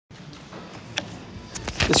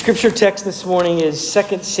The scripture text this morning is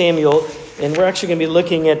 2 Samuel, and we're actually going to be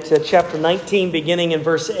looking at chapter 19, beginning in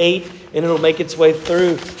verse 8, and it'll make its way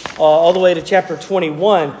through all the way to chapter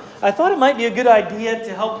 21. I thought it might be a good idea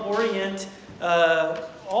to help orient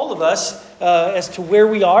all of us as to where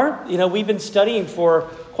we are. You know, we've been studying for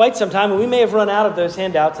quite some time, and we may have run out of those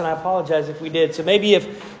handouts, and I apologize if we did. So maybe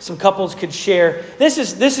if some couples could share. This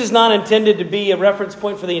is not intended to be a reference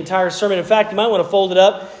point for the entire sermon. In fact, you might want to fold it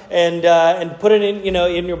up and put it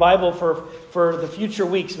in your Bible for the future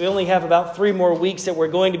weeks. We only have about 3 more weeks that we're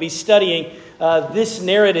going to be studying this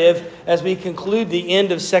narrative as we conclude the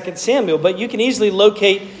end of 2 Samuel. But you can easily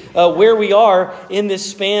locate where we are in this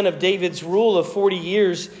span of David's rule of 40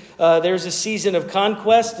 years. There's a season of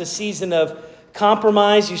conquest, a season of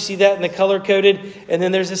compromise. You see that in the color-coded. And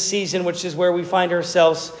then there's a season which is where we find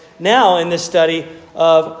ourselves now in this study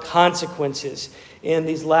of consequences in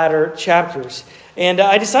these latter chapters. And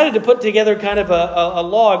I decided to put together kind of a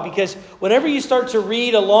log, because whenever you start to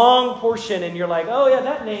read a long portion and you're like, oh yeah,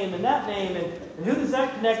 that name and who does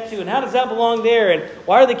that connect to and how does that belong there and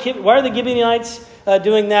why are the Gibeonites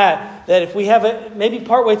doing that? That if we have it maybe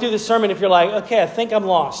partway through the sermon, if you're like, okay, I think I'm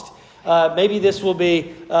lost. Maybe this will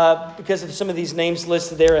be, because of some of these names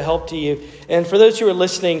listed there, a help to you. And for those who are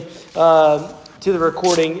listening to the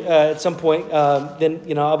recording at some point, then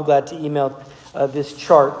I'll be glad to email this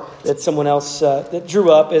chart that someone else that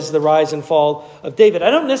drew up as the rise and fall of David. I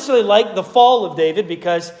don't necessarily like the fall of David,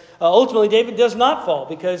 because ultimately David does not fall,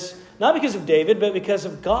 not because of David, but because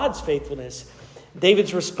of God's faithfulness.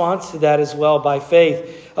 David's response to that as well by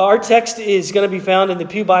faith. Our text is going to be found in the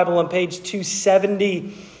Pew Bible on page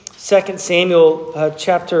 270. 2 Samuel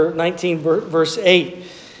chapter 19, verse 8.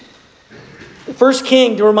 The first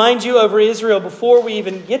king, to remind you, over Israel, before we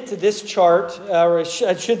even get to this chart, or I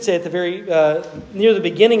should say at the very near the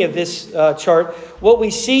beginning of this chart, what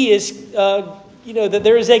we see is that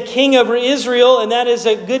there is a king over Israel, and that is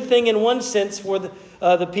a good thing in one sense for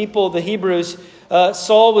the people, the Hebrews.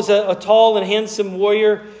 Saul was a tall and handsome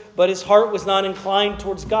warrior, but his heart was not inclined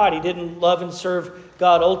towards God. He didn't love and serve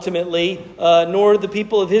God ultimately, nor the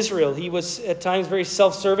people of Israel. He was at times very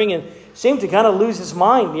self-serving and seemed to kind of lose his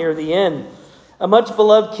mind near the end. A much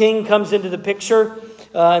beloved king comes into the picture,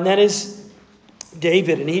 and that is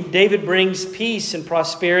David. And David brings peace and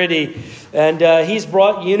prosperity, and he's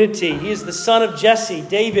brought unity. He is the son of Jesse.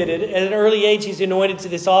 David, at an early age, he's anointed to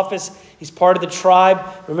this office. He's part of the tribe.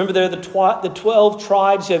 Remember, there are the 12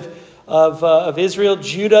 tribes of Israel.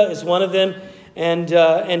 Judah is one of them, and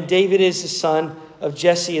David is the son of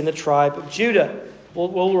Jesse in the tribe of Judah.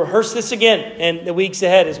 We'll rehearse this again in the weeks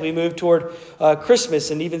ahead as we move toward Christmas,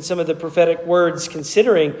 and even some of the prophetic words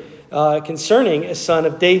concerning a son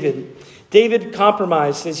of David. David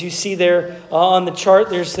compromised, as you see there on the chart.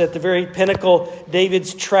 There's at the very pinnacle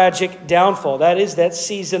David's tragic downfall. That is that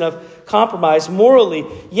season of compromise morally.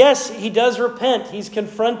 Yes, he does repent. He's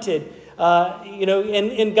confronted.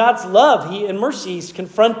 In God's love and mercy, he's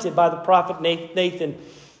confronted by the prophet Nathan.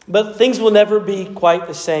 But things will never be quite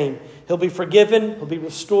the same. He'll be forgiven, he'll be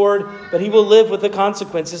restored, but he will live with the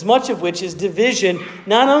consequences, much of which is division,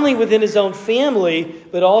 not only within his own family,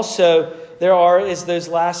 but also there are, as those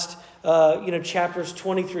last chapters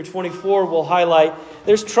 20 through 24 will highlight,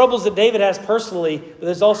 there's troubles that David has personally, but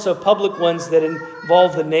there's also public ones that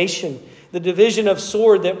involve the nation. The division of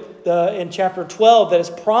sword that in chapter 12 that is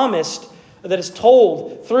promised, that is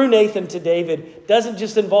told through Nathan to David, doesn't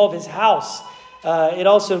just involve his house. It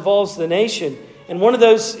also involves the nation. And one of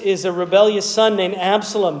those is a rebellious son named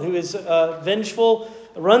Absalom, who is vengeful,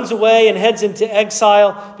 runs away and heads into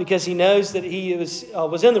exile because he knows that he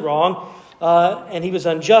was in the wrong and he was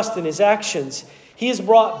unjust in his actions. He is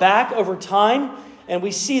brought back over time, and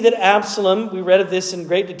we see that Absalom, we read of this in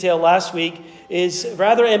great detail last week, is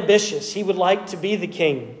rather ambitious. He would like to be the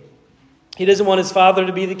king. He doesn't want his father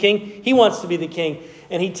to be the king. He wants to be the king.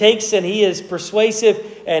 And he he is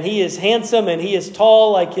persuasive, and he is handsome, and he is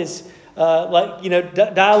tall, like his,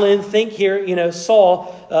 dial in, think here,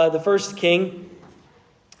 Saul, the first king.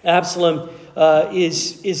 Absalom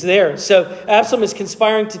is there. So Absalom is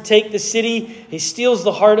conspiring to take the city. He steals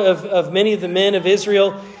the heart of many of the men of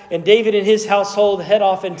Israel, and David and his household head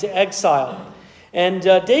off into exile. And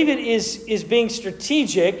David is being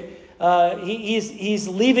strategic. He's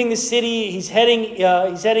leaving the city. He's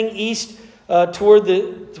heading east toward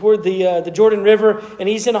the Jordan River, and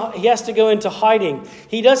he has to go into hiding.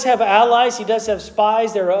 He does have allies. He does have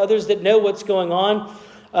spies. There are others that know what's going on.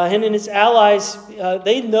 Him and his allies,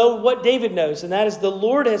 they know what David knows, and that is the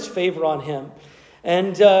Lord has favor on him.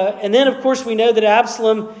 And then, of course, we know that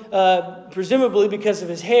Absalom, presumably because of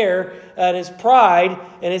his hair and his pride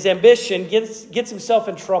and his ambition, gets himself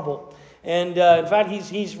in trouble. And in fact,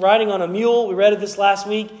 he's riding on a mule. We read of this last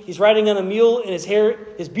week. He's riding on a mule, and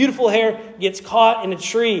his beautiful hair gets caught in a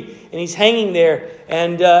tree, and he's hanging there.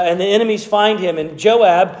 And the enemies find him. And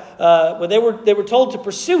Joab, they were told to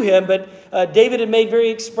pursue him, but David had made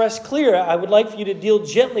very express clear, I would like for you to deal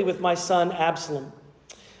gently with my son Absalom.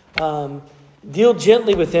 Deal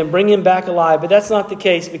gently with him, bring him back alive. But that's not the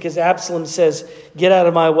case, because Absalom says, get out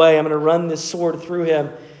of my way. I'm going to run this sword through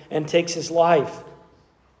him, and takes his life.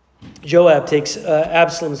 Joab takes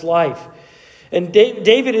Absalom's life. And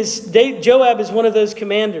Joab is one of those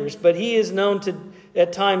commanders, but he is known to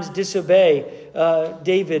at times disobey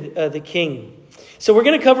David the king. So we're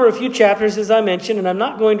going to cover a few chapters, as I mentioned, and I'm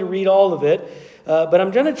not going to read all of it, but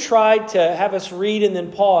I'm going to try to have us read and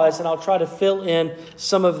then pause, and I'll try to fill in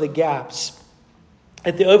some of the gaps.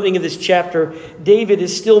 At the opening of this chapter, David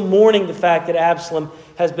is still mourning the fact that Absalom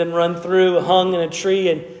has been run through, hung in a tree,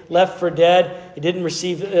 and left for dead. He didn't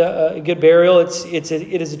receive a good burial. It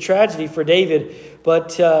is a tragedy for David,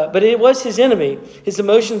 but it was his enemy. His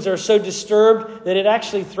emotions are so disturbed that it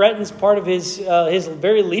actually threatens part of his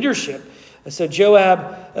very leadership. So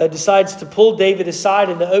Joab decides to pull David aside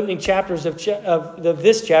in the opening chapters of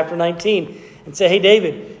this chapter 19 and say, "Hey,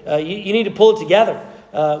 David, you need to pull it together.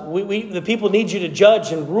 The people need you to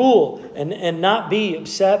judge and rule and not be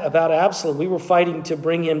upset about Absalom. We were fighting to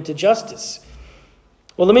bring him to justice."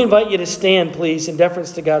 Well, let me invite you to stand, please, in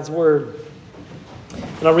deference to God's word.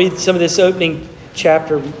 And I'll read some of this opening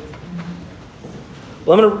chapter.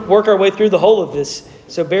 Well, I'm going to work our way through the whole of this,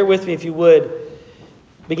 so bear with me if you would.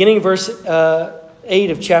 Beginning verse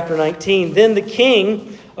 8 of chapter 19. Then the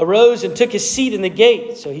king arose and took his seat in the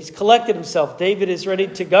gate. So he's collected himself. David is ready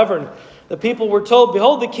to govern. The people were told,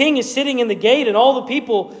 "Behold, the king is sitting in the gate," and all the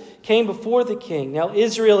people came before the king. Now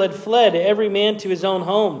Israel had fled, every man to his own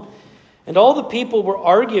home. And all the people were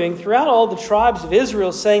arguing throughout all the tribes of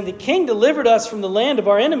Israel, saying, "The king delivered us from the land of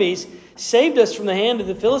our enemies, saved us from the hand of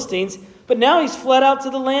the Philistines, but now he's fled out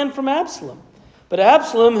to the land from Absalom. But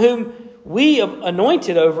Absalom, whom we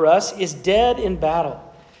anointed over us, is dead in battle.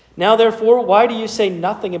 Now therefore, why do you say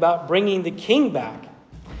nothing about bringing the king back?"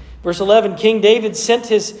 Verse 11, King David sent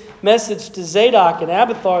his message to Zadok and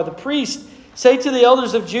Abiathar the priest. "Say to the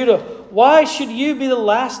elders of Judah, why should you be the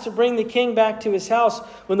last to bring the king back to his house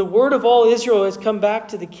when the word of all Israel has come back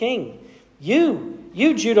to the king? You,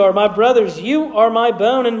 Judah, are my brothers. You are my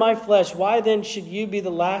bone and my flesh. Why then should you be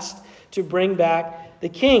the last to bring back the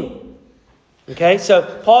king?" Okay, so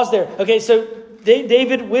pause there. Okay, so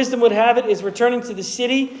David, wisdom would have it, is returning to the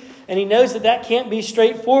city, and he knows that can't be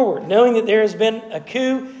straightforward, knowing that there has been a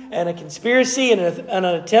coup and a conspiracy and an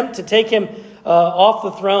attempt to take him off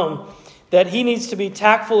the throne, that he needs to be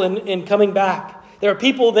tactful in coming back. There are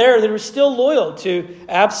people there that are still loyal to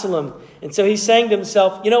Absalom. And so he's saying to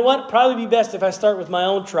himself, you know what? Probably be best if I start with my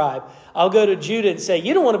own tribe. I'll go to Judah and say,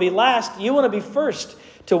 you don't want to be last. You want to be first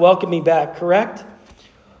to welcome me back, correct?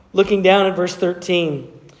 Looking down at verse 13.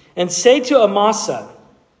 And say to Amasa,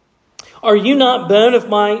 "Are you not bone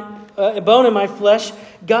in my flesh?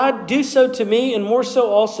 God, do so to me, and more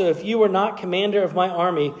so also if you are not commander of my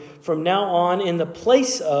army from now on in the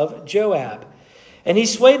place of Joab." And he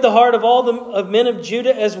swayed the heart of all the men of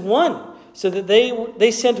Judah as one, so that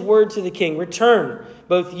they sent word to the king, "Return,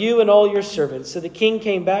 both you and all your servants." So the king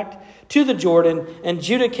came back to the Jordan, and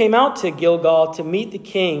Judah came out to Gilgal to meet the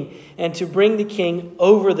king and to bring the king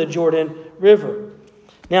over the Jordan River.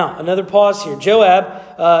 Now, another pause here. Joab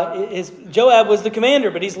was the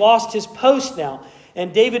commander, but he's lost his post now.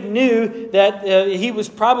 And David knew that he was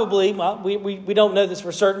probably, we don't know this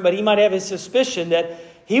for certain, but he might have his suspicion that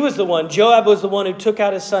he was the one, Joab was the one who took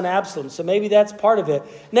out his son Absalom. So maybe that's part of it.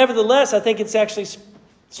 Nevertheless, I think it's actually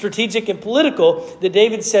strategic and political that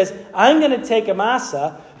David says, I'm going to take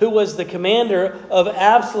Amasa, who was the commander of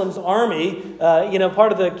Absalom's army,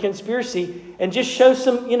 part of the conspiracy, and just show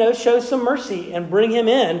some mercy and bring him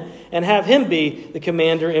in and have him be the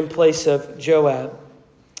commander in place of Joab.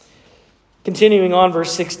 Continuing on,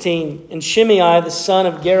 verse 16. And Shimei, the son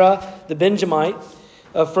of Gera, the Benjamite,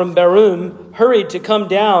 from Barum, hurried to come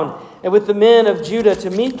down, and with the men of Judah to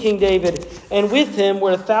meet King David. And with him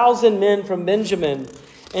were 1,000 men from Benjamin.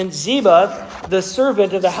 And Ziba, the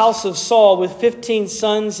servant of the house of Saul, with 15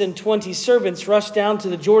 sons and 20 servants, rushed down to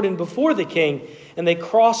the Jordan before the king. And they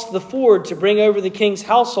crossed the ford to bring over the king's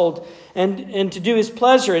household and to do his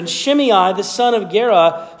pleasure. And Shimei, the son of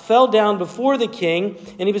Gera, fell down before the king,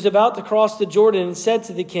 and he was about to cross the Jordan, and said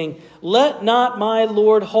to the king, "Let not my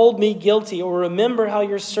lord hold me guilty, or remember how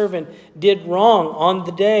your servant did wrong on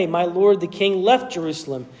the day my lord the king left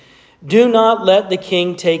Jerusalem. Do not let the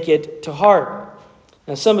king take it to heart."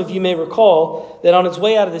 Now, some of you may recall that on his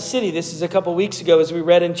way out of the city, this is a couple weeks ago, as we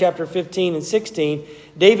read in chapter 15 and 16,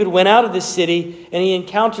 David went out of the city and he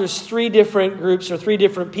encounters three different groups or three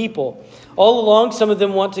different people. All along, some of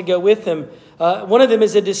them want to go with him. One of them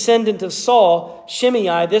is a descendant of Saul,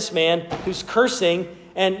 Shimei, this man who's cursing.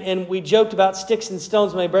 And we joked about sticks and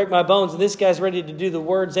stones may break my bones. And this guy's ready to do the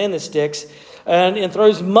words and the sticks and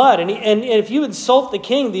throws mud. And if you insult the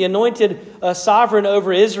king, the anointed sovereign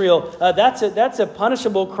over Israel, that's a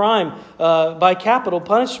punishable crime by capital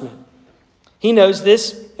punishment. He knows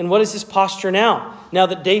this. And what is his posture now? Now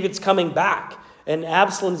that David's coming back and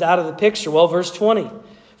Absalom's out of the picture. Well, verse 20.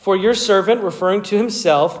 For your servant, referring to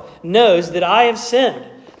himself, knows that I have sinned.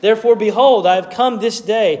 Therefore, behold, I have come this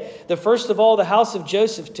day, the first of all the house of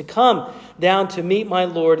Joseph, to come down to meet my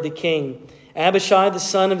lord the king. Abishai, the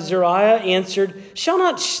son of Zeruiah, answered, Shall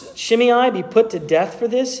not Shimei be put to death for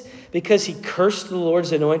this, because he cursed the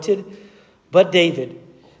Lord's anointed? But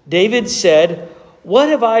David said, What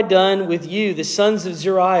have I done with you, the sons of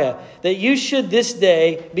Zeruiah, that you should this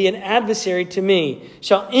day be an adversary to me?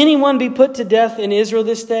 Shall anyone be put to death in Israel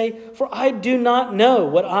this day? For I do not know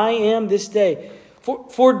what I am this day.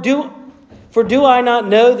 For do I not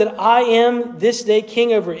know that I am this day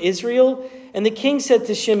king over Israel? And the king said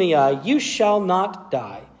to Shimei, You shall not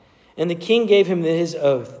die. And the king gave him his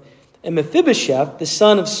oath. And Mephibosheth, the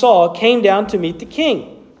son of Saul, came down to meet the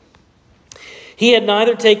king. He had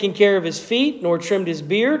neither taken care of his feet, nor trimmed his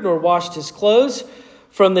beard, nor washed his clothes,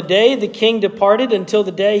 from the day the king departed until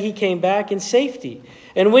the day he came back in safety.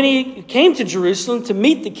 And when he came to Jerusalem to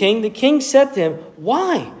meet the king said to him,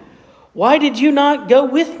 Why did you not go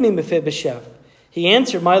with me, Mephibosheth? He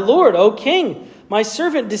answered, My lord, O king, my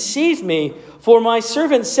servant deceived me. For my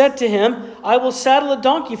servant said to him, I will saddle a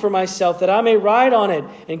donkey for myself, that I may ride on it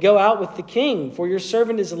and go out with the king, for your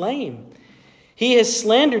servant is lame. He has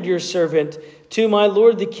slandered your servant to my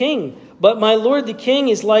lord the king. But my lord the king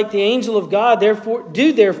is like the angel of God.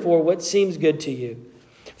 Therefore what seems good to you.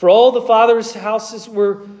 For all the father's houses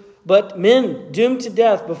were but men doomed to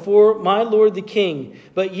death before my lord the king.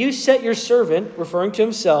 But you set your servant, referring to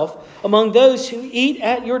himself, among those who eat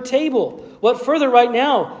at your table. What further right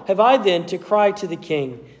now have I then to cry to the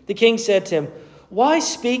king? The king said to him, Why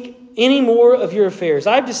speak any more of your affairs?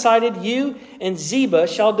 I've decided you and Ziba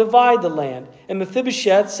shall divide the land. And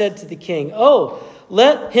Mephibosheth said to the king, Oh,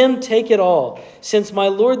 let him take it all, since my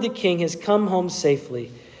lord the king has come home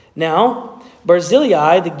safely. Now,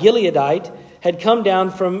 Barzillai the Gileadite had come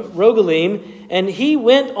down from Rogelim, and he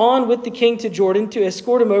went on with the king to Jordan to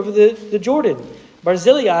escort him over the Jordan.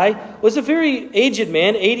 Barzillai was a very aged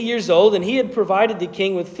man, 80 years old, and he had provided the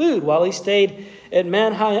king with food while he stayed at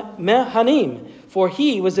Mahanaim, for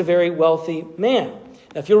he was a very wealthy man.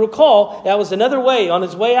 Now, if you'll recall, that was another way. On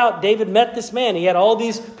his way out, David met this man. He had all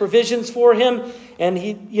these provisions for him, and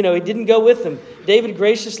he didn't go with him. David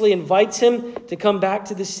graciously invites him to come back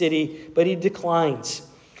to the city, but he declines.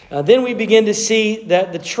 Then we begin to see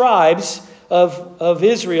that the tribes of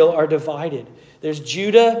Israel are divided. There's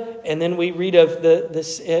Judah, and then we read of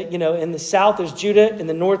in the south there's Judah, in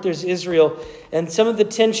the north there's Israel, and some of the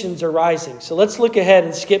tensions are rising. So let's look ahead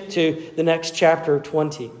and skip to the next chapter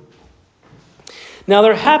 20. Now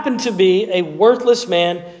there happened to be a worthless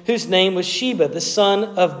man whose name was Sheba, the son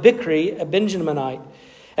of Bichri, a Benjaminite.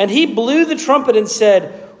 And he blew the trumpet and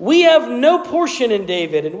said, We have no portion in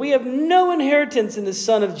David, and we have no inheritance in the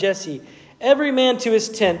son of Jesse. Every man to his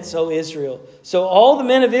tents, O Israel. So all the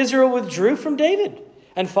men of Israel withdrew from David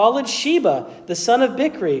and followed Sheba, the son of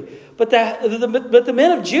Bichri. But the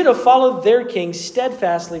men of Judah followed their king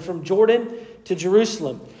steadfastly from Jordan to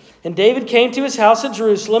Jerusalem. And David came to his house at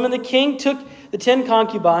Jerusalem, and the king took the 10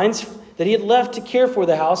 concubines that he had left to care for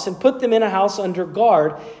the house and put them in a house under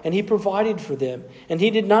guard, and he provided for them, and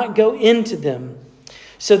he did not go into them.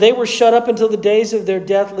 So they were shut up until the days of their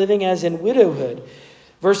death, living as in widowhood.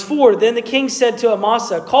 Verse 4, Then the king said to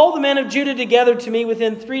Amasa, Call the men of Judah together to me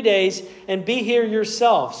within 3 days, and be here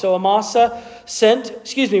yourself. So Amasa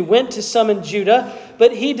went to summon Judah,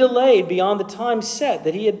 but he delayed beyond the time set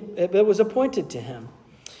that was appointed to him.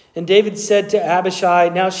 And David said to Abishai,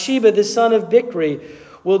 Now Sheba, the son of Bichri,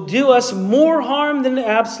 will do us more harm than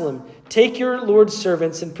Absalom. Take your Lord's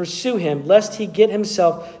servants and pursue him, lest he get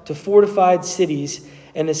himself to fortified cities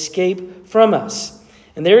and escape from us.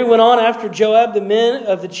 And there he went on after Joab, the men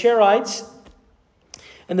of the Cherites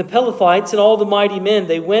and the Pelethites and all the mighty men.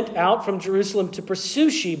 They went out from Jerusalem to pursue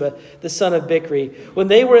Sheba, the son of Bichri. When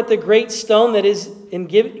they were at the great stone that is in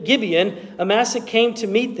Gibeon, Amasa came to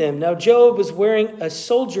meet them. Now Joab was wearing a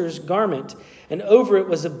soldier's garment, and over it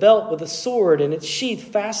was a belt with a sword, and its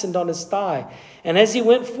sheath fastened on his thigh. And as he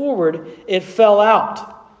went forward, it fell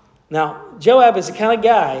out. Now, Joab is the kind of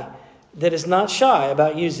guy that is not shy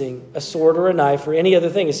about using a sword or a knife or any other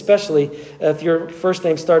thing, especially if your first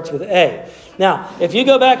name starts with A. Now, if you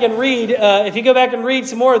go back and read,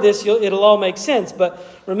 some more of this, it'll all make sense. But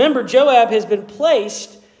remember, Joab has been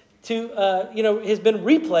replaced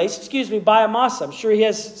by Amasa. I'm sure he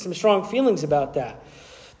has some strong feelings about that.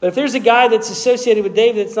 But if there's a guy that's associated with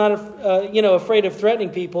David that's not afraid of threatening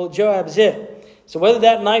people, Joab's it. So whether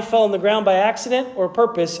that knife fell on the ground by accident or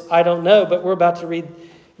purpose, I don't know. But we're about to read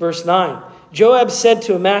verse 9. Joab said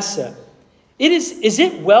to Amasa, Is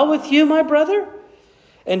it well with you, my brother?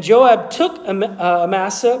 And Joab took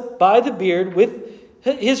Amasa by the beard with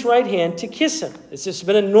his right hand to kiss him. It's just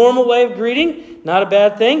been a normal way of greeting, not a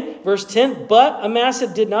bad thing. Verse 10, but Amasa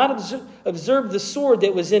did not observe the sword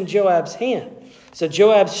that was in Joab's hand. So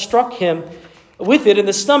Joab struck him with it in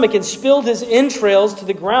the stomach and spilled his entrails to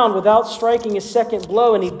the ground without striking a second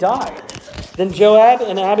blow, and he died. Then Joab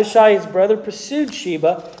and Abishai, his brother, pursued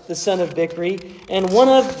Sheba, the son of Bichri, and one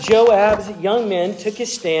of Joab's young men took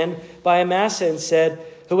his stand by Amasa and said,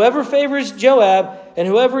 Whoever favors Joab and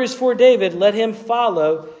whoever is for David, let him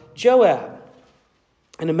follow Joab.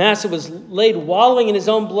 And Amasa was laid wallowing in his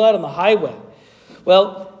own blood on the highway.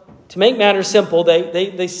 Well, to make matters simple,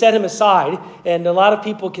 they set him aside, and a lot of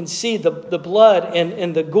people can see the blood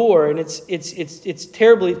and the gore, and it's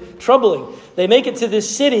terribly troubling. They make it to this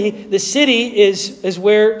city. The city is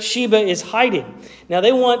where Sheba is hiding. Now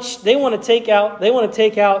they want to take out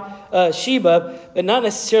Sheba, but not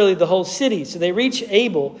necessarily the whole city. So they reach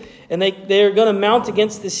Abel, and they're going to mount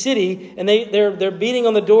against the city, and they're beating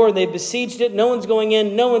on the door, and they've besieged it. No one's going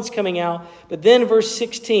in, no one's coming out. But then verse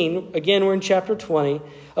 16, again we're in chapter 20.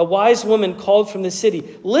 A wise woman called from the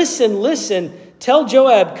city, Listen, tell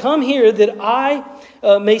Joab, come here that I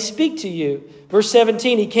may speak to you. Verse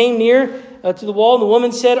 17, he came near to the wall, and the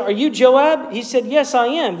woman said, Are you Joab? He said, Yes, I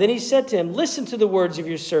am. Then he said to him, Listen to the words of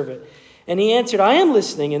your servant. And he answered, I am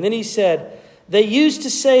listening. And then he said, They used to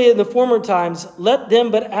say in the former times, Let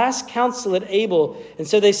them but ask counsel at Abel. And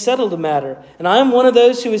so they settled the matter. And I am one of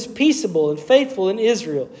those who is peaceable and faithful in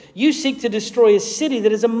Israel. You seek to destroy a city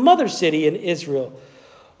that is a mother city in Israel.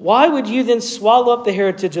 Why would you then swallow up the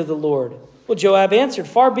heritage of the Lord? Well, Joab answered,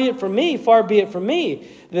 Far be it from me,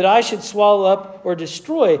 that I should swallow up or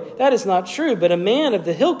destroy. That is not true. But a man of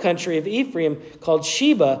the hill country of Ephraim called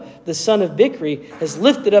Sheba, the son of Bichri, has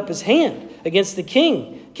lifted up his hand against the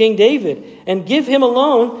King David, and give him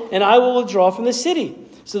alone, and I will withdraw from the city.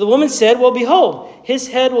 So the woman said, Well, behold, his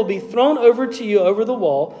head will be thrown over to you over the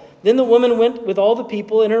wall. Then the woman went with all the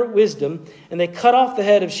people in her wisdom, and they cut off the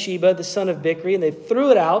head of Sheba, the son of Bichri, and they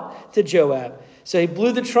threw it out to Joab. So he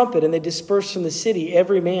blew the trumpet, and they dispersed from the city,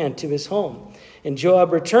 every man to his home. And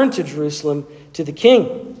Joab returned to Jerusalem to the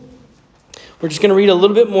king. We're just going to read a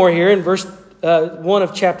little bit more here in verse 1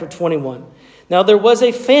 of chapter 21. Now there was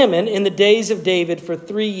a famine in the days of David for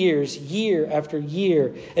 3 years, year after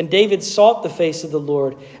year. And David sought the face of the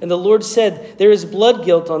Lord. And the Lord said, There is blood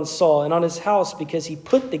guilt on Saul and on his house, because he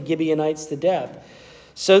put the Gibeonites to death.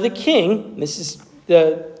 So the king, this is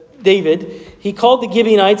David, he called the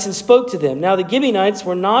Gibeonites and spoke to them. Now the Gibeonites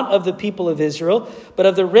were not of the people of Israel, but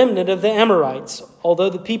of the remnant of the Amorites.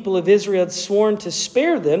 Although the people of Israel had sworn to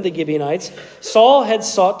spare them, the Gibeonites, Saul had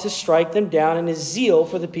sought to strike them down in his zeal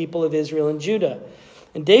for the people of Israel and Judah.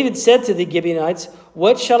 And David said to the Gibeonites,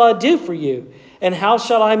 What shall I do for you? And how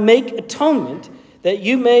shall I make atonement that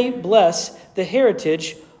you may bless the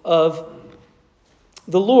heritage of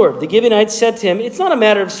the Lord? The Gibeonites said to him, It's not a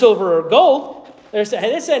matter of silver or gold.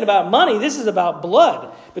 This ain't about money. This is about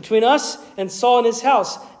blood between us and Saul and his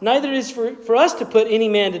house. Neither is for us to put any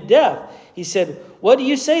man to death. He said, What do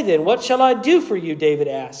you say then? What shall I do for you? David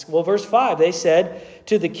asked. Well, verse 5, they said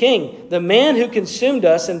to the king, The man who consumed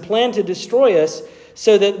us and planned to destroy us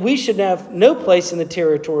so that we should have no place in the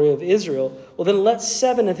territory of Israel, well, then let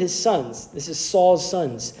 7 of his sons, this is Saul's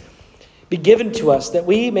sons, be given to us, that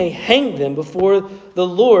we may hang them before the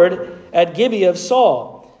Lord at Gibeah of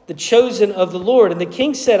Saul, the chosen of the Lord. And the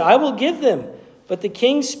king said, I will give them. But the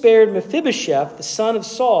king spared Mephibosheth, the son of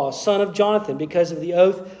Saul, son of Jonathan, because of the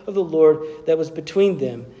oath of the Lord that was between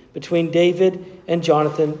them, between David and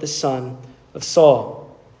Jonathan, the son of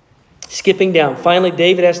Saul. Skipping down. Finally,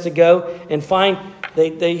 David has to go and find,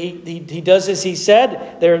 he does as he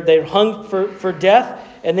said. They're hung for death.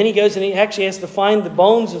 And then he goes and he actually has to find the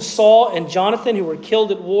bones of Saul and Jonathan, who were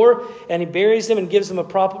killed at war, and he buries them and gives them a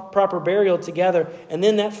proper burial together. And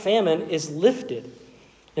then that famine is lifted.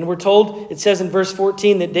 And we're told, it says in verse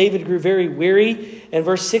 14 that David grew very weary. And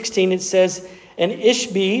verse 16 it says, And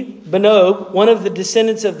Ishbi-Benob, one of the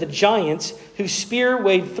descendants of the giants, whose spear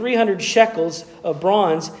weighed 300 shekels of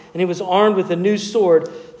bronze, and he was armed with a new sword,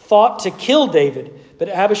 thought to kill David. But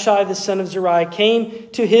Abishai, the son of Zeruiah, came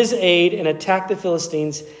to his aid and attacked the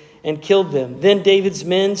Philistines and killed them. Then David's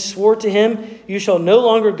men swore to him, "You shall no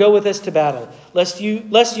longer go with us to battle, lest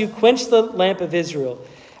you quench the lamp of Israel."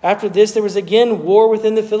 After this, there was again war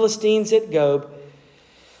within the Philistines at Gob.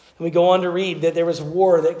 And we go on to read that there was a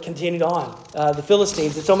war that continued on. The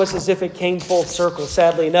Philistines, it's almost as if it came full circle.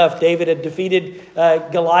 Sadly enough, David had defeated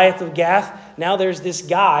Goliath of Gath. Now there's this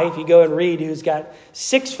guy, if you go and read, who's got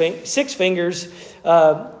six fingers.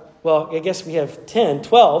 Well, I guess we have 10,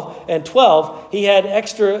 12, and 12. He had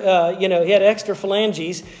extra, he had extra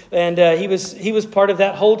phalanges, and he was part of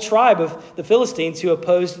that whole tribe of the Philistines who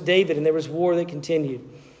opposed David, and there was war that continued.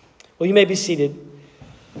 Well, you may be seated.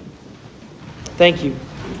 Thank you.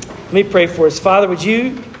 Let me pray for us. Father, would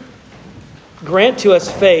you grant to us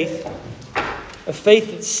faith, a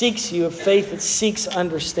faith that seeks you, a faith that seeks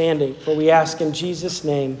understanding. For we ask in Jesus'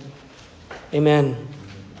 name, amen.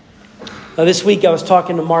 This week I was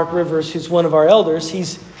talking to Mark Rivers, who's one of our elders.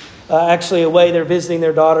 He's actually away. They're visiting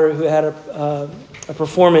their daughter who had a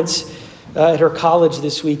performance at her college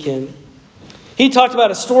this weekend. He talked about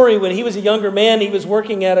a story when he was a younger man. He was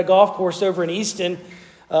working at a golf course over in Easton,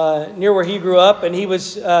 near where he grew up, and he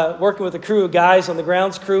was working with a crew of guys on the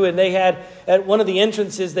grounds crew, and they had, at one of the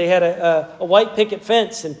entrances, they had a white picket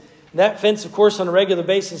fence, and that fence, of course, on a regular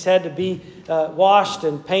basis had to be washed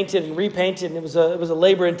and painted and repainted, and it was a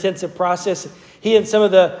labor-intensive process. He and some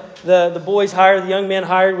of the boys hired, the young men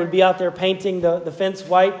hired, would be out there painting the fence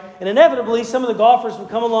white, and inevitably some of the golfers would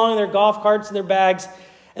come along in their golf carts and their bags,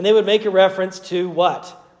 and they would make a reference to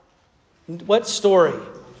what? What story?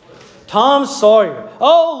 Tom Sawyer.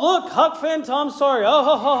 Oh, look, Huck Finn, Tom Sawyer. Oh,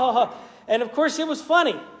 ha, ha, ha, ha. And of course, it was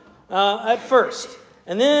funny at first.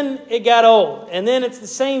 And then it got old. And then it's the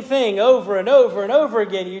same thing over and over and over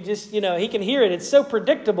again. You just, he can hear it. It's so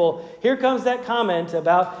predictable. Here comes that comment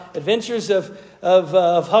about adventures of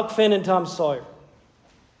Huck Finn and Tom Sawyer.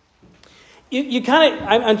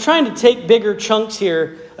 I'm trying to take bigger chunks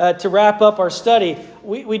here to wrap up our study.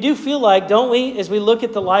 We do feel like, don't we, as we look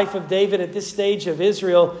at the life of David at this stage of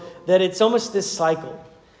Israel, that it's almost this cycle.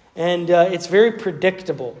 And it's very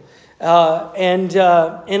predictable. And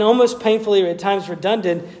almost painfully, or at times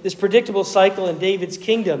redundant, this predictable cycle in David's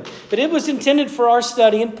kingdom. But it was intended for our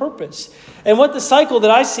study and purpose. And what the cycle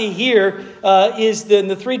that I see here is in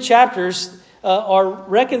the 3 chapters are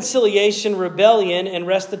reconciliation, rebellion, and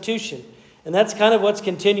restitution. And that's kind of what's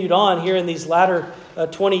continued on here in these latter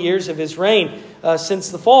 20 years of his reign since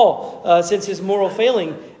the fall, since his moral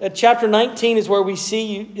failing. Chapter 19 is where we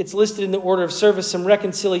see, it's listed in the order of service, some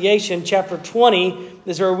reconciliation. Chapter 20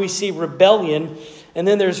 is where we see rebellion. And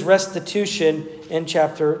then there's restitution in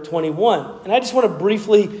chapter 21. And I just want to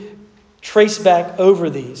briefly trace back over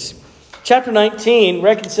these. Chapter 19,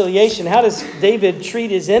 reconciliation. How does David treat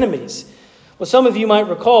his enemies? Well, some of you might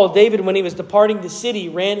recall David, when he was departing the city,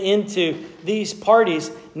 ran into these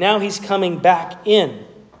parties. Now he's coming back in. And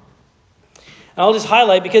I'll just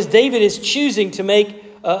highlight, because David is choosing to make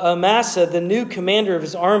Amasa the new commander of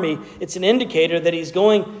his army, it's an indicator that he's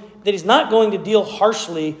not going to deal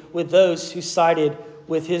harshly with those who sided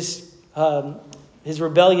with his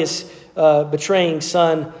rebellious, betraying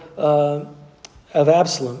son of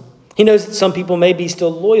Absalom. He knows that some people may be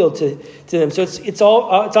still loyal to them. So it's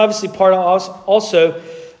obviously part of also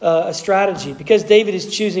a strategy, because David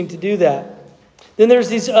is choosing to do that. Then there's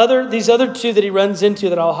these other 2 that he runs into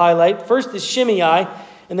that I'll highlight. First is Shimei,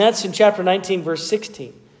 and that's in chapter 19, verse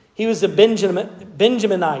 16. He was a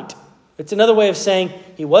Benjaminite. It's another way of saying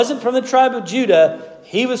he wasn't from the tribe of Judah.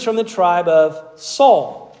 He was from the tribe of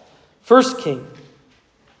Saul, first king.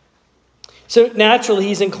 So naturally,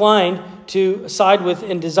 he's inclined to side with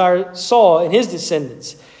and desire Saul and his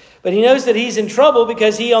descendants. But he knows that he's in trouble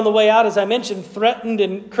because he, on the way out, as I mentioned, threatened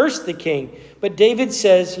and cursed the king. But David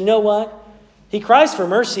says, you know what? He cries for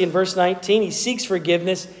mercy in verse 19. He seeks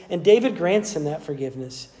forgiveness, and David grants him that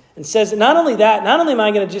forgiveness. And says, not only am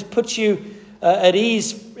I going to just put you at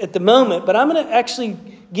ease at the moment, but I'm going to actually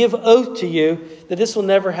give oath to you that this will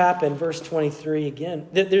never happen. Verse 23 again.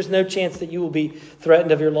 There's no chance that you will be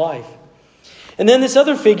threatened of your life. And then this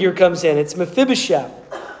other figure comes in. It's Mephibosheth.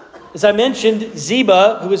 As I mentioned,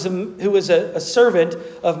 Ziba, who was a servant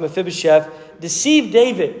of Mephibosheth, deceived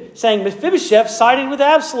David, saying Mephibosheth sided with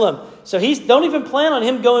Absalom. So don't even plan on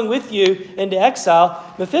him going with you into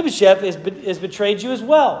exile. Mephibosheth has betrayed you as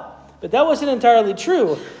well. But that wasn't entirely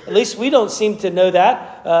true. At least we don't seem to know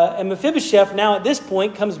that. And Mephibosheth now at this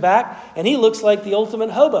point comes back, and he looks like the ultimate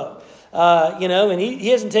hobo. And he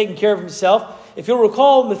hasn't taken care of himself. If you'll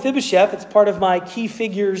recall, Mephibosheth, it's part of my key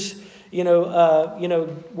figures,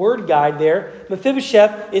 word guide there.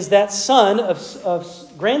 Mephibosheth is that son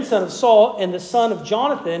of grandson of Saul and the son of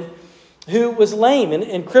Jonathan, who was lame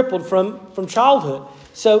and crippled from childhood.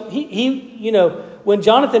 So he when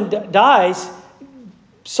Jonathan dies,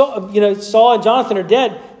 Saul and Jonathan are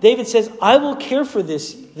dead. David says, I will care for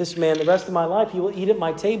this man the rest of my life. He will eat at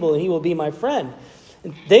my table and he will be my friend.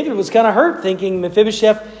 And David was kind of hurt, thinking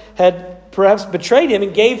Mephibosheth had perhaps betrayed him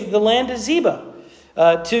and gave the land to Ziba,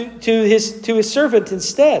 to his servant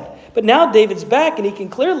instead. But now David's back, and he can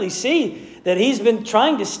clearly see that he's been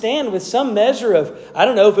trying to stand with some measure of, I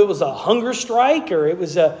don't know if it was a hunger strike or it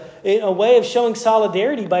was a way of showing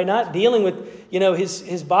solidarity by not dealing with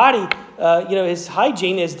his body, his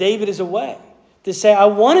hygiene as David is away. To say, I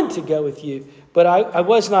wanted to go with you, but I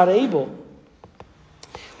was not able.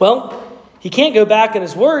 Well, he can't go back on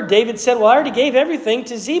his word. David said, well, I already gave everything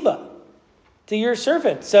to Ziba, to your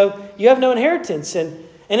servant. So you have no inheritance. And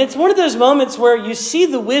it's one of those moments where you see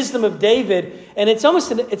the wisdom of David, and it's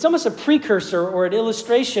almost a precursor or an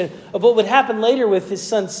illustration of what would happen later with his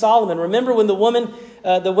son Solomon. Remember when the women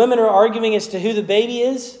are arguing as to who the baby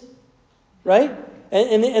is, right?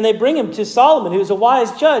 And they bring him to Solomon, who's a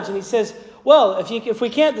wise judge, and he says, well, if we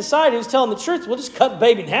can't decide who's telling the truth, we'll just cut the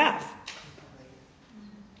baby in half.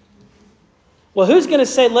 Well, who's going to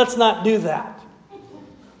say, let's not do that?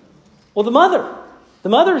 Well, the mother. The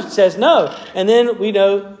mother says no. And then we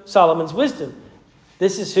know Solomon's wisdom.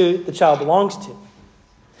 This is who the child belongs to.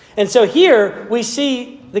 And so here we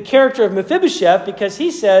see the character of Mephibosheth, because he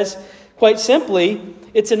says, quite simply,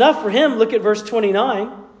 it's enough for him. Look at verse 29.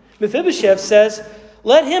 Mephibosheth says,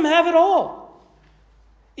 let him have it all.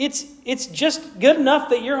 It's just good enough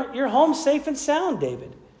that you're home safe and sound,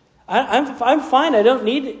 David. I'm fine. I don't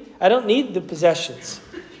need the possessions.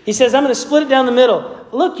 He says, I'm going to split it down the middle.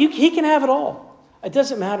 Look, he can have it all. It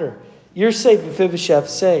doesn't matter. You're safe, Mephibosheth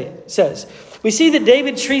says. We see that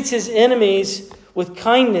David treats his enemies with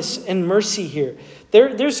kindness and mercy here.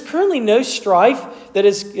 There's currently no strife that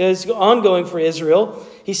is ongoing for Israel.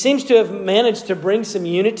 He seems to have managed to bring some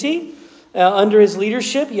unity under his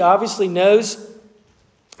leadership. He obviously knows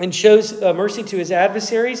and shows mercy to his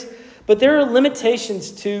adversaries. But there are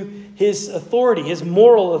limitations to his authority, his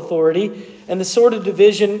moral authority, and the sort of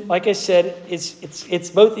division, like I said, it's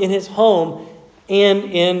both in his home and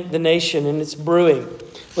in the nation, and it's brewing.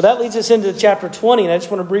 Well, that leads us into chapter 20, and I just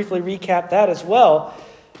want to briefly recap that as well.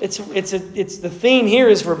 It's the theme here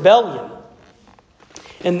is rebellion,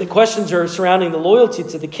 and the questions are surrounding the loyalty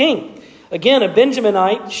to the king. Again, a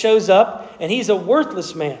Benjaminite shows up, and he's a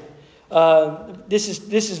worthless man. This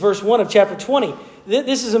is verse 1 of chapter 20.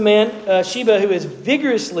 This is a man, Sheba, who is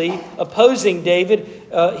vigorously opposing David.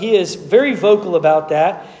 He is very vocal about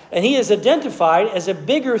that. And he is identified as a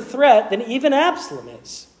bigger threat than even Absalom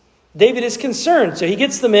is. David is concerned. So he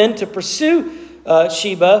gets the men to pursue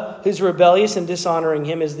Sheba, who's rebellious and dishonoring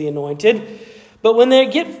him as the anointed. But when they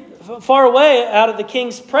get far away out of the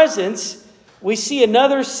king's presence, we see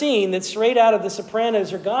another scene that's straight out of The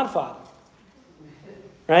Sopranos or Godfather.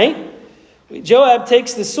 Right? Joab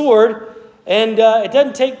takes the sword, and it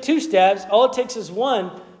doesn't take 2 stabs. All it takes is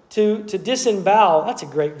 1 to disembowel. That's a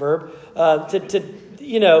great verb.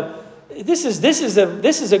 This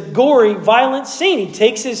is a gory, violent scene. He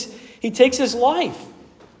takes his life,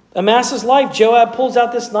 Amasa life. Joab pulls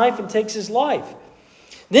out this knife and takes his life.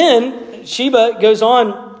 Then Sheba goes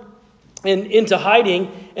on into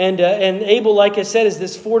hiding, and Abel, like I said, is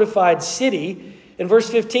this fortified city. In verse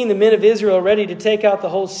 15, the men of Israel are ready to take out the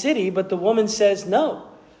whole city, but the woman says, no,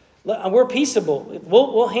 we're peaceable.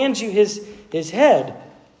 We'll hand you his head.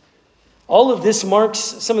 All of this marks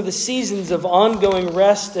some of the seasons of ongoing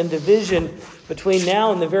rest and division between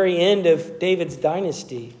now and the very end of David's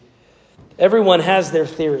dynasty. Everyone has their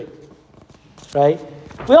theory, right?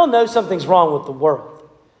 We all know something's wrong with the world.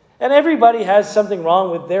 And everybody has something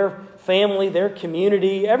wrong with their family, their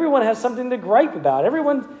community. Everyone has something to gripe about.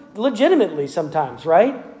 Everyone legitimately sometimes,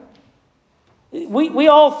 right? We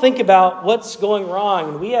all think about what's going wrong,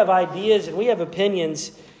 and we have ideas and we have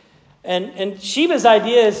opinions. And Sheba's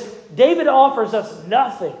idea is David offers us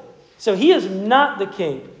nothing, so he is not the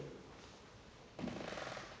king.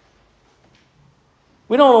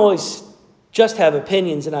 We don't always just have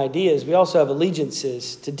opinions and ideas. We also have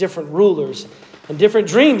allegiances to different rulers and different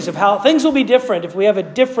dreams of how things will be different if we have a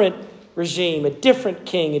different regime, a different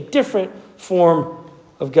king, a different form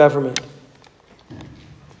of government.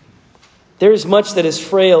 There is much that is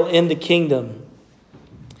frail in the kingdom.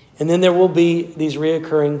 And then there will be these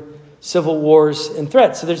reoccurring civil wars and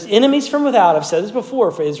threats. So there's enemies from without. I've said this before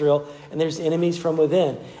for Israel. And there's enemies from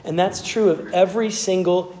within. And that's true of every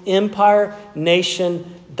single empire,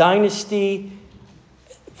 nation, dynasty.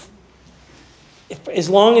 As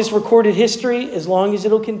long as recorded history, as long as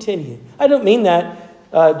it'll continue. I don't mean that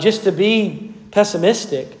just to be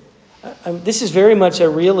pessimistic. This is very much a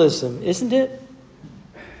realism, isn't it?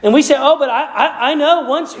 And we say, oh, but I know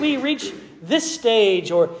once we reach this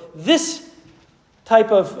stage or this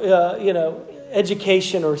type of,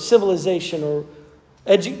 education or civilization or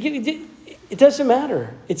it doesn't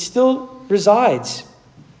matter. It still resides.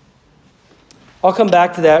 I'll come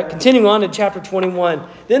back to that. Continuing on to chapter 21.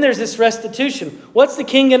 Then there's this restitution. What's the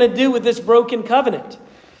king going to do with this broken covenant?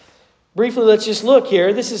 Briefly, let's just look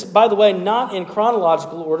here. This is, by the way, not in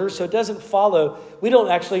chronological order, so it doesn't follow. We don't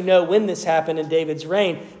actually know when this happened in David's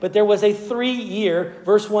reign, but there was a 3-year,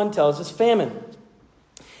 verse 1 tells us, famine.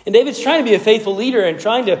 And David's trying to be a faithful leader and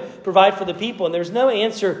trying to provide for the people, and there's no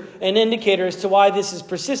answer, an indicator as to why this has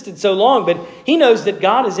persisted so long, but he knows that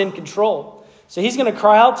God is in control. So he's going to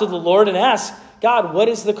cry out to the Lord and ask, God, what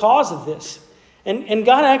is the cause of this? And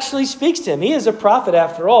God actually speaks to him. He is a prophet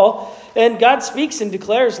after all. And God speaks and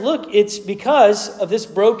declares, look, it's because of this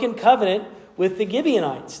broken covenant with the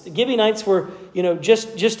Gibeonites. The Gibeonites were,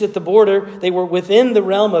 just at the border. They were within the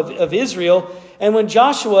realm of Israel. And when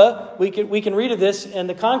Joshua, we can read of this, and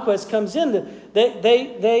the conquest comes in,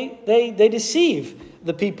 they deceive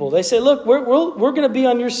the people. They say, look, we're going to be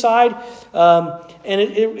on your side. And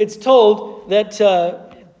it's told that...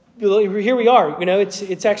 here we are.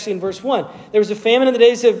 It's actually in verse 1. There was a famine in the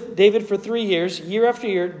days of David for 3 years. Year after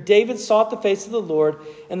year, David sought the face of the Lord,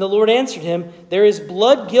 and the Lord answered him, there is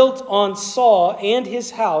blood guilt on Saul and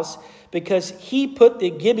his house, because he put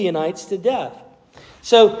the Gibeonites to death.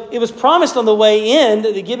 So it was promised on the way in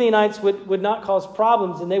that the Gibeonites would not cause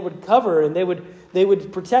problems, and they would cover, and they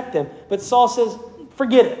would protect them. But Saul says,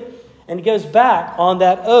 forget it. And he goes back on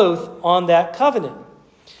that oath, on that covenant.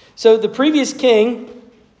 So the previous king,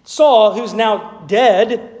 Saul, who's now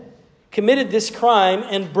dead, committed this crime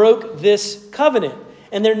and broke this covenant.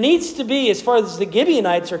 And there needs to be, as far as the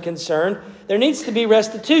Gibeonites are concerned, there needs to be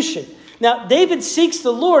restitution. Now, David seeks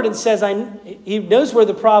the Lord and says, he knows where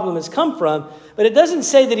the problem has come from, but it doesn't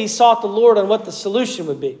say that he sought the Lord on what the solution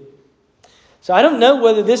would be. So I don't know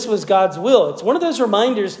whether this was God's will. It's one of those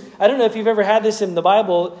reminders. I don't know if you've ever had this in the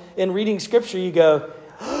Bible, in reading Scripture, you go,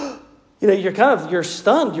 you're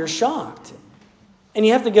stunned, you're shocked. And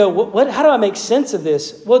you have to go, how do I make sense of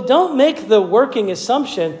this? Well, don't make the working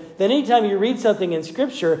assumption that anytime you read something in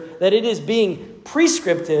Scripture that it is being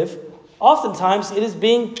prescriptive. Oftentimes it is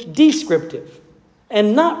being descriptive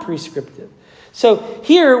and not prescriptive. So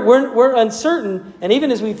here we're uncertain, and even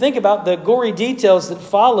as we think about the gory details that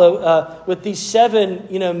follow with these 7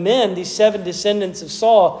 men, these 7 descendants of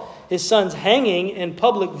Saul, his sons hanging in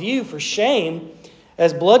public view for shame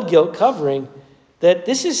as blood guilt covering, that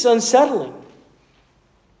this is unsettling.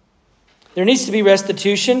 There needs to be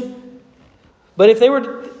restitution. But if they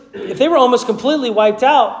were almost completely wiped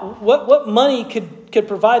out, what money could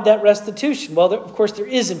provide that restitution? Well, of course, there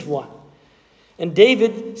isn't one. And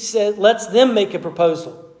David lets them make a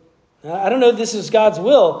proposal. Now, I don't know if this is God's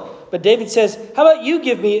will, but David says, how about you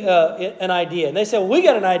give me an idea? And they say, well, we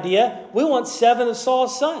got an idea. We want 7 of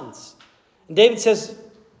Saul's sons. And David says,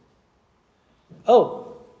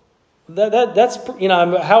 oh, that's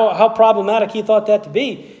how problematic he thought that to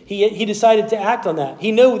be. He decided to act on that.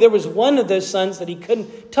 He knew there was one of those sons that he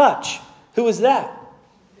couldn't touch. Who was that?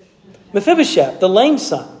 Mephibosheth, the lame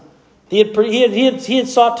son. He had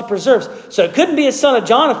sought to preserve. So it couldn't be a son of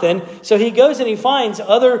Jonathan. So he goes and he finds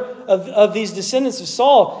other of these descendants of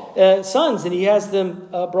Saul sons, and he has them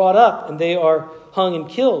brought up, and they are hung and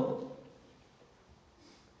killed.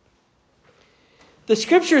 The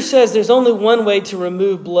Scripture says there's only one way to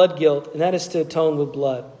remove blood guilt, and that is to atone with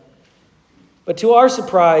blood. But to our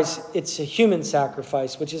surprise, it's a human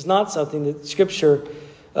sacrifice, which is not something that Scripture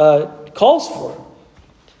calls for.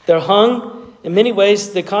 They're hung. In many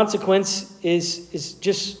ways, the consequence is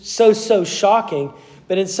just so shocking,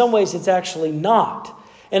 but in some ways, it's actually not.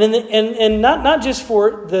 And not just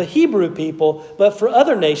for the Hebrew people, but for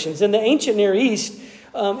other nations. In the ancient Near East,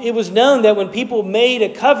 it was known that when people made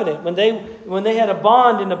a covenant, when they had a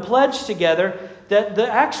bond and a pledge together, that the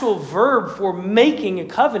actual verb for making a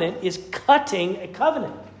covenant is cutting a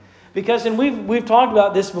covenant. Because, and we've talked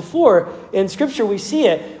about this before, in Scripture we see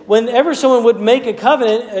it. Whenever someone would make a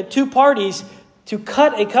covenant, 2 parties to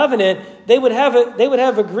cut a covenant, they would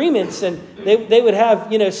have agreements, and they would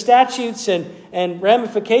have statutes and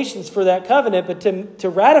ramifications for that covenant. But to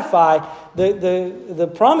ratify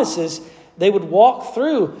the promises, they would walk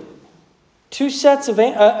through a set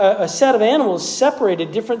of animals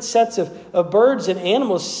separated, different sets of birds and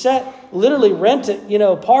animals literally rented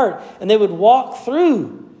apart, and they would walk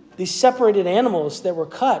through these separated animals that were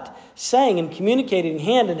cut, saying and communicating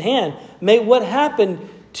hand in hand, may what happened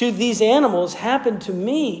to these animals happen to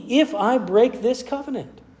me if I break this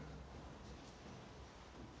covenant?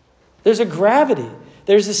 There's a gravity.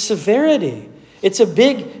 There's a severity. It's a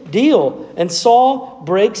big deal. And Saul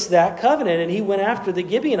breaks that covenant, and he went after the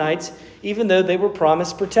Gibeonites, even though they were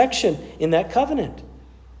promised protection in that covenant.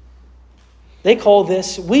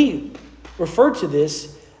 We refer to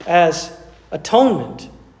this as atonement.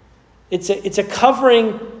 It's a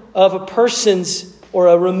covering of a person's, or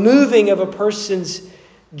a removing of a person's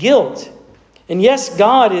guilt. And yes,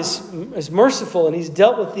 God is merciful, and He's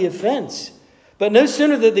dealt with the offense. But no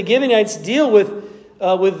sooner did the Gibeonites deal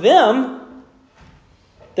with them,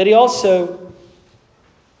 that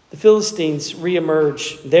the Philistines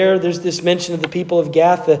reemerge. There's this mention of the people of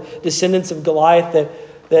Gath, the descendants of Goliath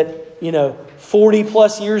that 40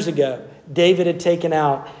 plus years ago, David had taken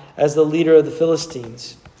out as the leader of the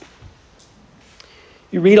Philistines.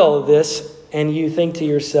 You read all of this and you think to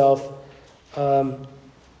yourself,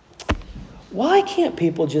 why can't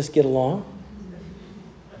people just get along?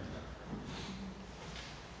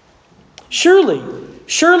 Surely,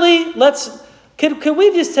 Can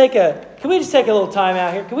we just take a little time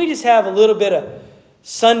out here? Can we just have a little bit of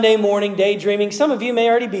Sunday morning daydreaming? Some of you may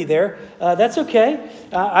already be there. That's okay.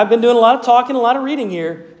 I've been doing a lot of talking, a lot of reading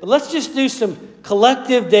here. But let's just do some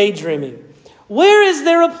collective daydreaming. Where is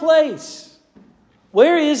there a place?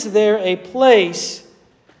 Where is there a place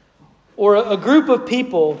or a group of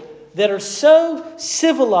people that are so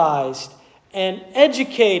civilized and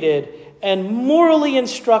educated and morally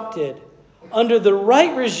instructed, under the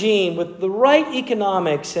right regime, with the right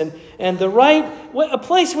economics and a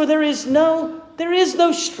place where there is no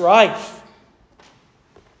strife,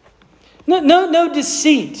 no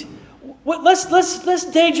deceit. Let's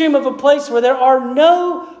daydream of a place where there are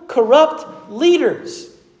no corrupt leaders,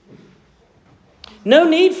 no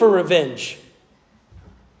need for revenge.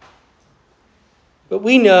 But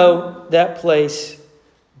we know that place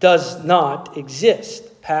does not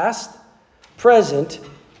exist, past, present,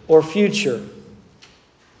 or future.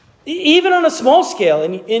 Even on a small scale,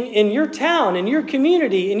 in your town, in your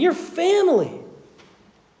community, in your family,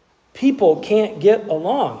 people can't get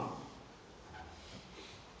along.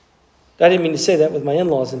 I didn't mean to say that with my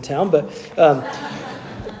in-laws in town, but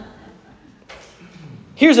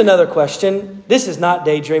here's another question. This is not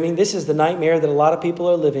daydreaming. This is the nightmare that a lot of people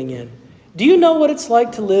are living in. Do you know what it's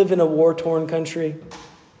like to live in a war-torn country?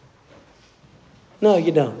 No,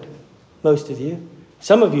 you don't. Most of you.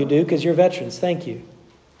 Some of you do because you're veterans. Thank you.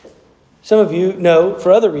 Some of you know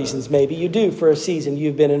for other reasons. Maybe you do for a season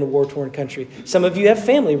you've been in a war-torn country. Some of you have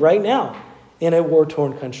family right now in a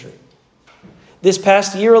war-torn country. This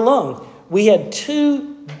past year alone, we had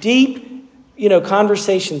 2 deep,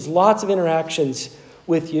 conversations, lots of interactions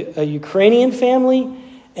with a Ukrainian family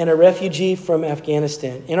and a refugee from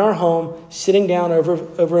Afghanistan in our home, sitting down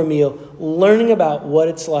over a meal, learning about what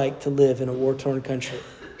it's like to live in a war-torn country.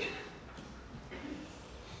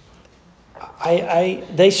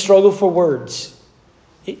 They struggle for words.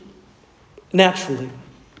 Naturally.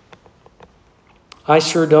 I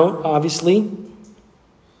sure don't, obviously.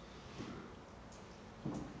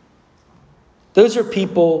 Those are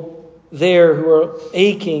people there who are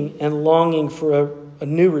aching and longing for a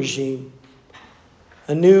new regime,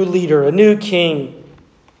 a new leader, a new king.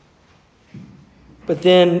 But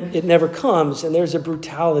then it never comes, and there's a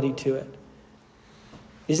brutality to it.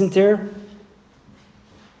 Isn't there?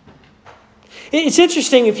 It's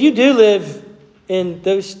interesting, if you do live in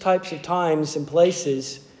those types of times and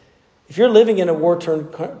places, if you're living in a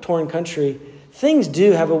war-torn country, things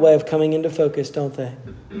do have a way of coming into focus, don't they?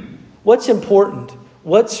 What's important?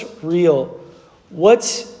 What's real?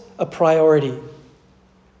 What's a priority?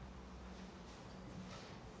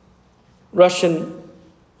 Russian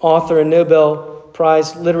author and Nobel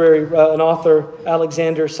Prize literary an author,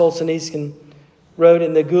 Alexander Solzhenitsyn, wrote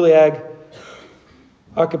in the Gulag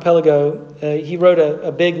Archipelago. He wrote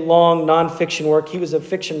a big, long nonfiction work. He was a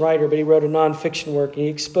fiction writer, but he wrote a nonfiction work. And he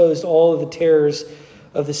exposed all of the terrors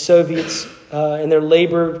of the Soviets and their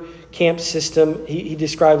labor camp system. He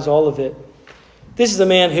describes all of it. This is a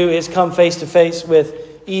man who has come face to face with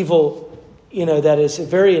evil, that is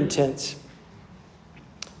very intense.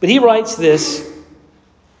 But he writes this: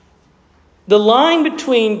 the line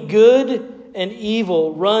between good and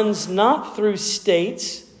evil runs not through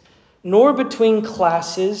states, nor between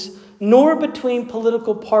classes, nor between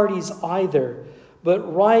political parties either,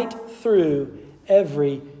 but right through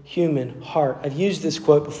every human heart. I've used this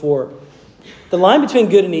quote before. The line between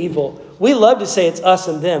good and evil, we love to say it's us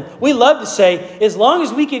and them. We love to say, as long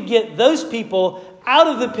as we could get those people out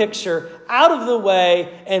of the picture, out of the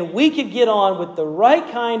way, and we could get on with the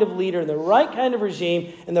right kind of leader, and the right kind of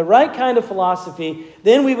regime, and the right kind of philosophy,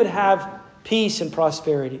 then we would have peace and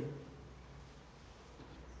prosperity.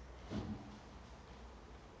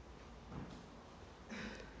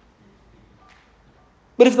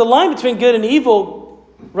 But if the line between good and evil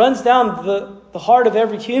runs down the heart of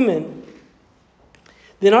every human,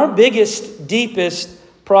 then our biggest, deepest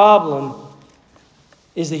problem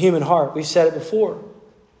is the human heart. We've said it before.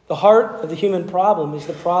 The heart of the human problem is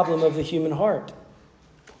the problem of the human heart.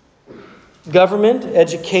 Government,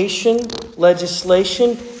 education,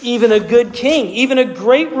 legislation, even a good king, even a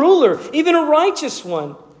great ruler, even a righteous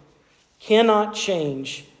one, cannot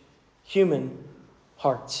change human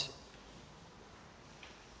hearts.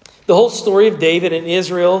 The whole story of David and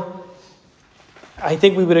Israel, I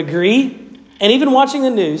think we would agree, and even watching the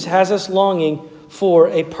news, has us longing for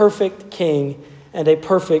a perfect king and a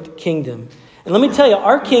perfect kingdom. And let me tell you,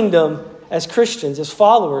 our kingdom as Christians, as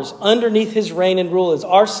followers, underneath his reign and rule is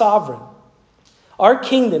our sovereign. Our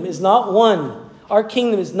kingdom is not won. Our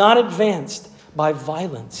kingdom is not advanced by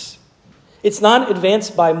violence. It's not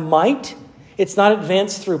advanced by might. It's not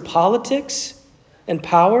advanced through politics and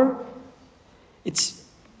power. It's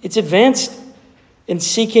advanced in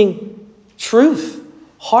seeking truth,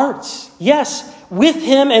 hearts. Yes, with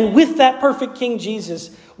him and with that perfect King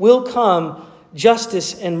Jesus will come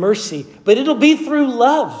justice and mercy. But it'll be through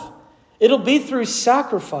love. It'll be through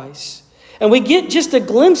sacrifice. And we get just a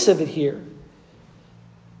glimpse of it here.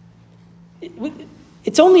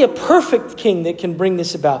 It's only a perfect king that can bring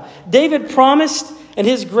this about. David promised, and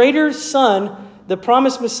his greater son, the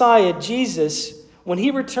promised Messiah, Jesus, when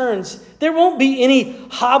he returns, there won't be any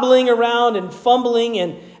hobbling around and fumbling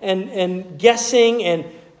and guessing and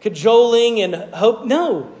cajoling and hope.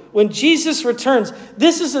 No. When Jesus returns,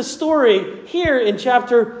 this is a story here in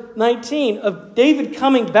chapter 19 of David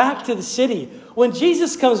coming back to the city. When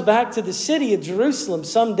Jesus comes back to the city of Jerusalem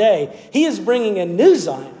someday, he is bringing a new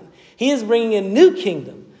Zion. He is bringing a new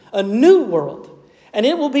kingdom, a new world. And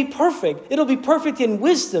it will be perfect. It'll be perfect in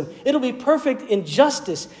wisdom. It'll be perfect in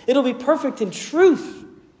justice. It'll be perfect in truth.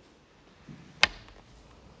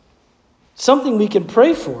 Something we can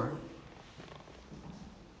pray for.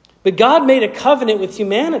 But God made a covenant with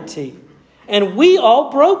humanity, and we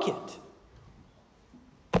all broke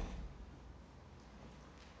it.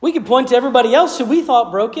 We could point to everybody else who we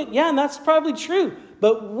thought broke it. Yeah, and that's probably true.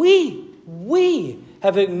 But we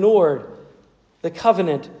have ignored the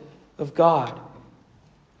covenant of God.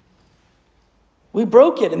 We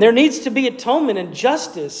broke it, and there needs to be atonement and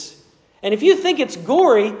justice. And if you think it's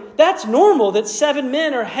gory, that's normal that 7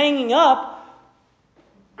 men are hanging up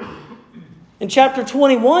in chapter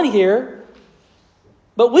 21 here.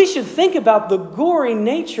 But we should think about the gory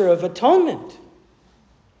nature of atonement.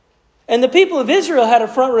 And the people of Israel had a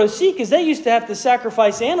front row seat because they used to have to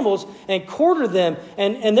sacrifice animals and quarter them.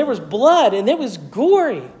 And there was blood, and it was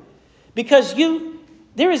gory. Because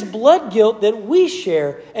there is blood guilt that we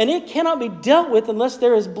share, and it cannot be dealt with unless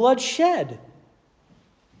there is blood shed.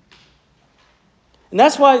 And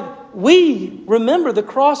that's why we remember the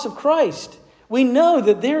cross of Christ. We know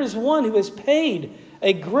that there is one who has paid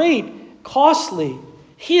a great, costly.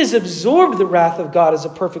 He has absorbed the wrath of God as a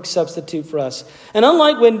perfect substitute for us. And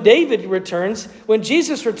unlike when David returns, when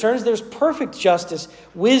Jesus returns, there's perfect justice,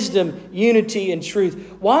 wisdom, unity, and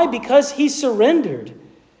truth. Why? Because he surrendered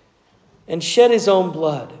and shed his own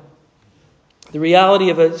blood. The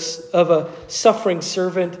reality of a suffering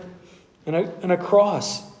servant and a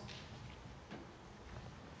cross.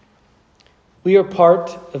 We are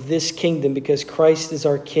part of this kingdom because Christ is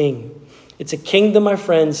our King. It's a kingdom, my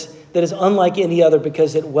friends, that is unlike any other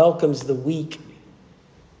because it welcomes the weak.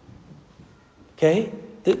 Okay?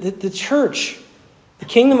 The church, the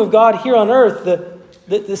kingdom of God here on earth,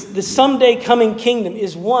 the someday coming kingdom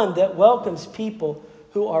is one that welcomes people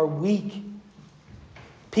who are weak,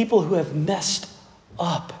 people who have messed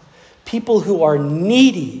up, people who are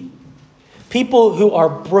needy, people who are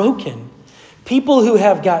broken, people who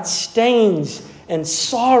have got stains and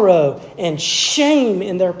sorrow and shame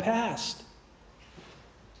in their past.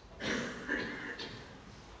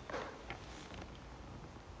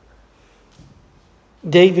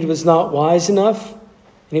 David was not wise enough, and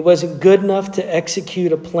he wasn't good enough to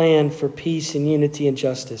execute a plan for peace and unity and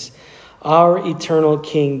justice. Our eternal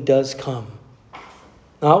King does come.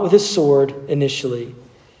 Not with a sword initially.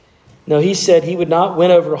 No, he said he would not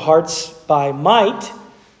win over hearts by might,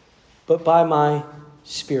 but by my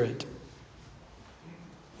Spirit.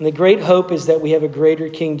 And the great hope is that we have a greater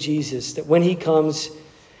King Jesus, that when he comes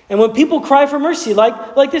And when people cry for mercy,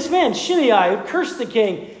 like this man, Shimei, who cursed the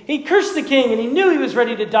king. He cursed the king and he knew he was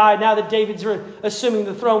ready to die now that David's assuming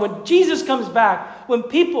the throne. When Jesus comes back, when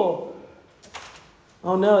people,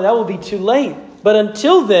 oh no, that will be too late. But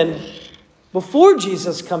until then, before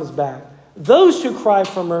Jesus comes back, those who cry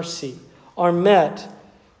for mercy are met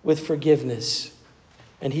with forgiveness.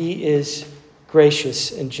 And he is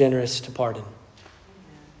gracious and generous to pardon.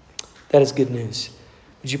 That is good news.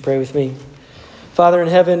 Would you pray with me? Father in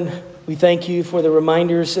heaven, we thank you for the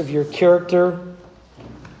reminders of your character.